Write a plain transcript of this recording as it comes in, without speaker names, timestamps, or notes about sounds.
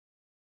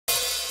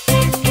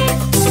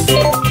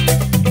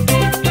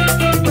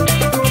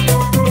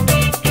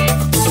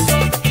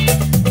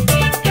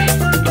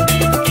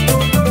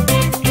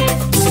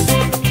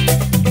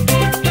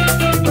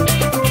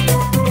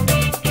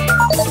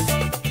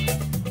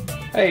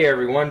Hey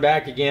everyone,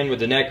 back again with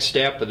the next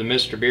step of the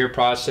Mr. Beer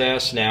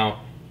process.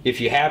 Now,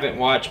 if you haven't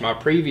watched my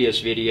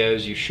previous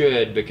videos, you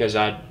should, because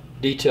I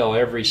detail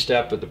every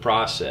step of the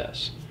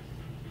process.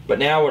 But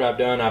now what I've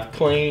done, I've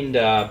cleaned,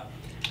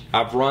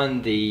 I've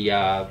run the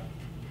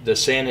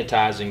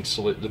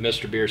sanitizing, the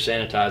Mr. Beer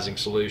sanitizing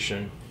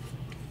solution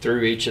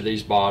through each of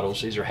these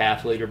bottles. These are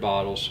half-liter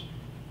bottles.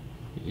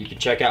 You can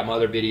check out my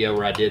other video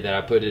where I did that.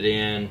 I put it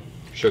in,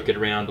 shook it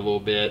around a little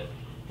bit,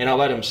 and I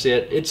let them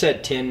sit. It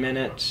said 10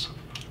 minutes.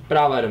 But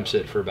I'll let them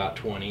sit for about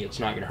 20. It's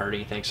not going to hurt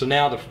anything. So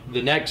now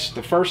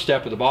the first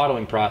step of the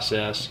bottling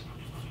process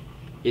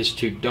is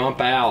to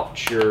dump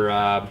out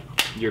your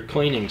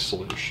cleaning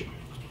solution.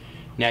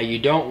 Now you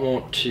don't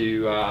want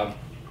to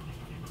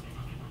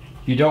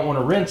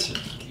rinse it.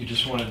 You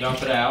just want to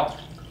dump it out,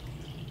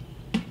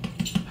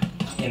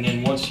 and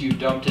then once you've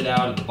dumped it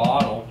out of the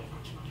bottle,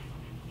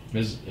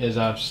 as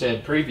I've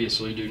said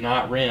previously, do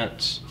not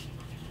rinse.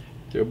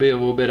 There'll be a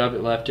little bit of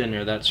it left in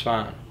there. That's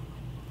fine.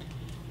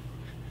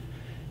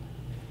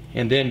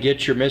 And then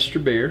get your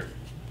Mr. Beer,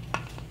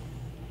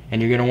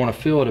 and you're going to want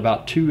to fill it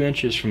about 2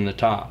 inches from the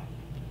top.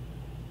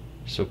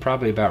 So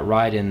probably about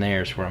right in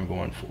there is where I'm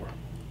going for.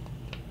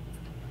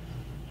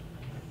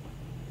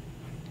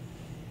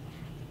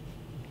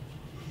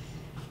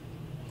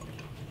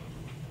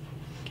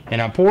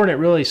 And I'm pouring it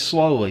really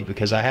slowly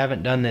because I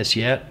haven't done this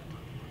yet,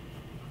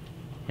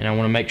 and I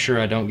want to make sure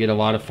I don't get a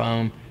lot of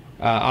foam.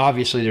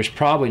 Obviously there's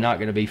probably not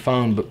going to be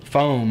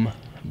foam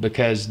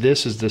because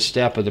this is the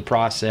step of the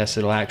process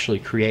that will actually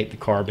create the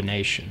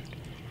carbonation.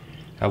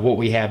 What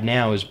we have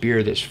now is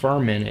beer that's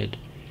fermented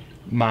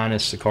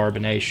minus the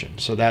carbonation.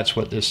 So that's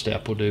what this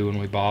step will do when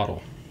we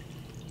bottle.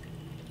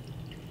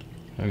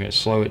 I'm going to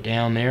slow it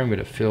down there. I'm going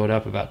to fill it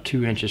up about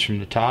 2 inches from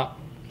the top.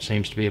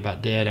 Seems to be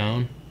about dead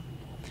on.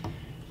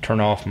 Turn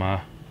off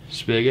my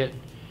spigot.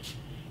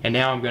 And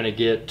now I'm going to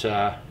get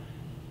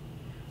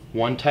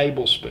 1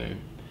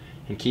 tablespoon.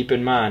 And keep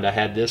in mind, I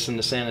had this in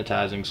the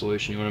sanitizing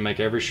solution. You want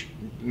to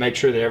make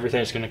sure that everything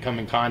that's going to come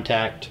in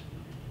contact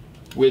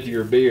with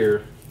your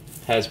beer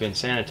has been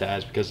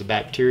sanitized, because the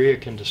bacteria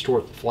can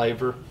distort the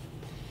flavor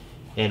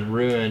and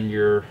ruin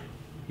your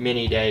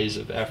many days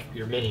of effort,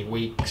 your many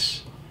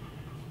weeks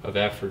of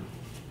effort.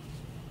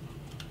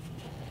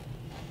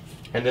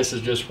 And this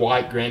is just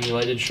white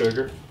granulated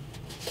sugar.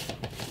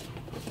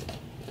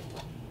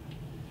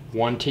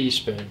 1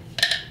 teaspoon.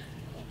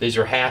 These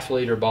are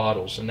half-liter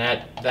bottles, and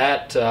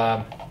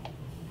the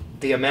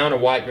amount of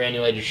white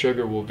granulated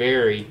sugar will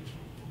vary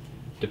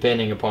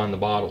depending upon the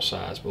bottle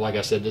size. But like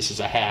I said, this is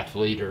a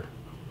half-liter.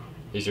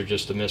 These are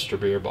just the Mr.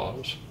 Beer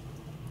bottles.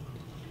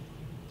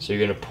 So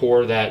you're going to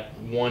pour that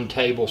 1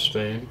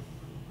 tablespoon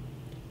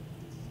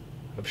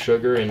of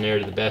sugar in there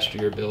to the best of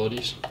your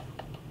abilities.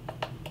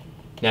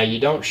 Now you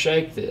don't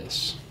shake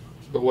this,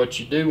 but what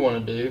you do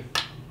want to do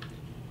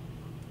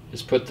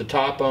is put the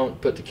cap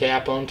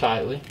on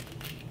tightly.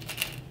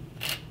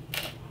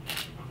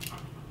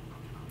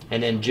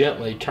 And then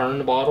gently turn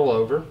the bottle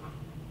over,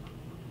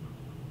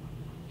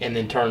 and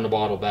then turn the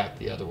bottle back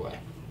the other way.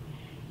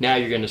 Now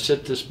you're going to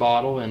sit this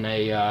bottle in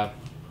a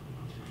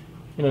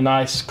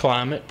nice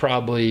climate,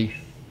 probably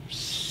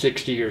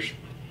 60 or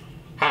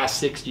high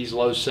 60s,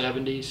 low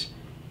 70s,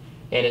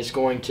 and it's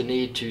going to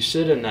need to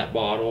sit in that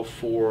bottle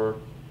for,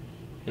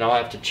 and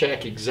I'll have to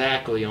check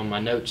exactly on my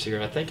notes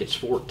here, I think it's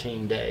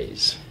 14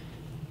 days.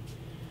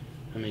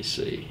 Let me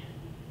see.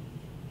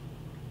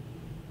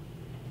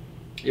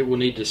 It will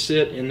need to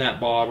sit in that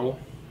bottle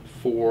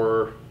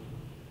for,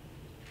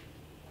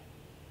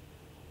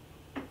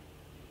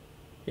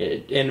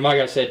 and like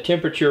I said,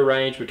 temperature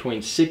range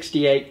between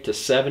 68 to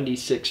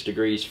 76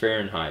 degrees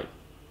Fahrenheit,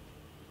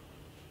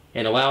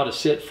 and allow to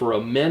sit for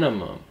a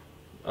minimum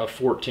of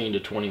 14 to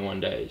 21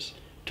 days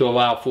to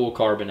allow full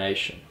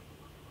carbonation.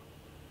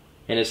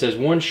 And it says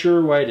one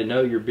sure way to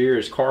know your beer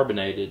is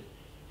carbonated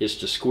is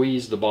to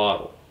squeeze the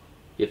bottle.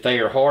 If they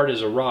are hard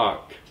as a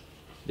rock,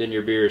 then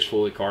your beer is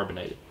fully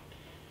carbonated.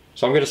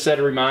 So I'm going to set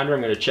a reminder.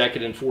 I'm going to check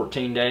it in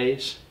 14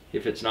 days.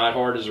 If it's not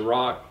hard as a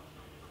rock,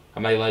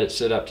 I may let it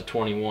sit up to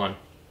 21.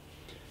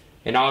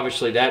 And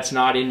obviously that's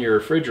not in your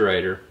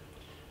refrigerator.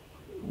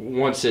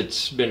 Once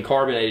it's been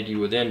carbonated, you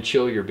will then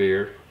chill your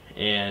beer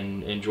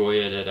and enjoy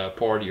it at a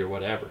party or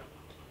whatever.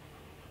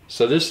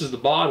 So this is the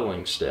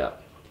bottling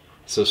step.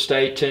 So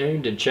stay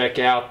tuned and check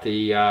out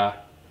the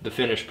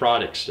finished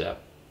product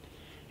step.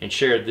 And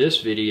share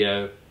this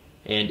video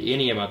and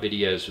any of my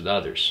videos with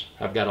others.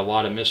 I've got a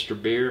lot of Mr.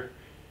 Beer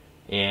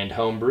and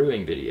home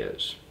brewing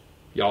videos.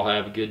 Y'all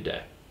have a good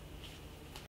day.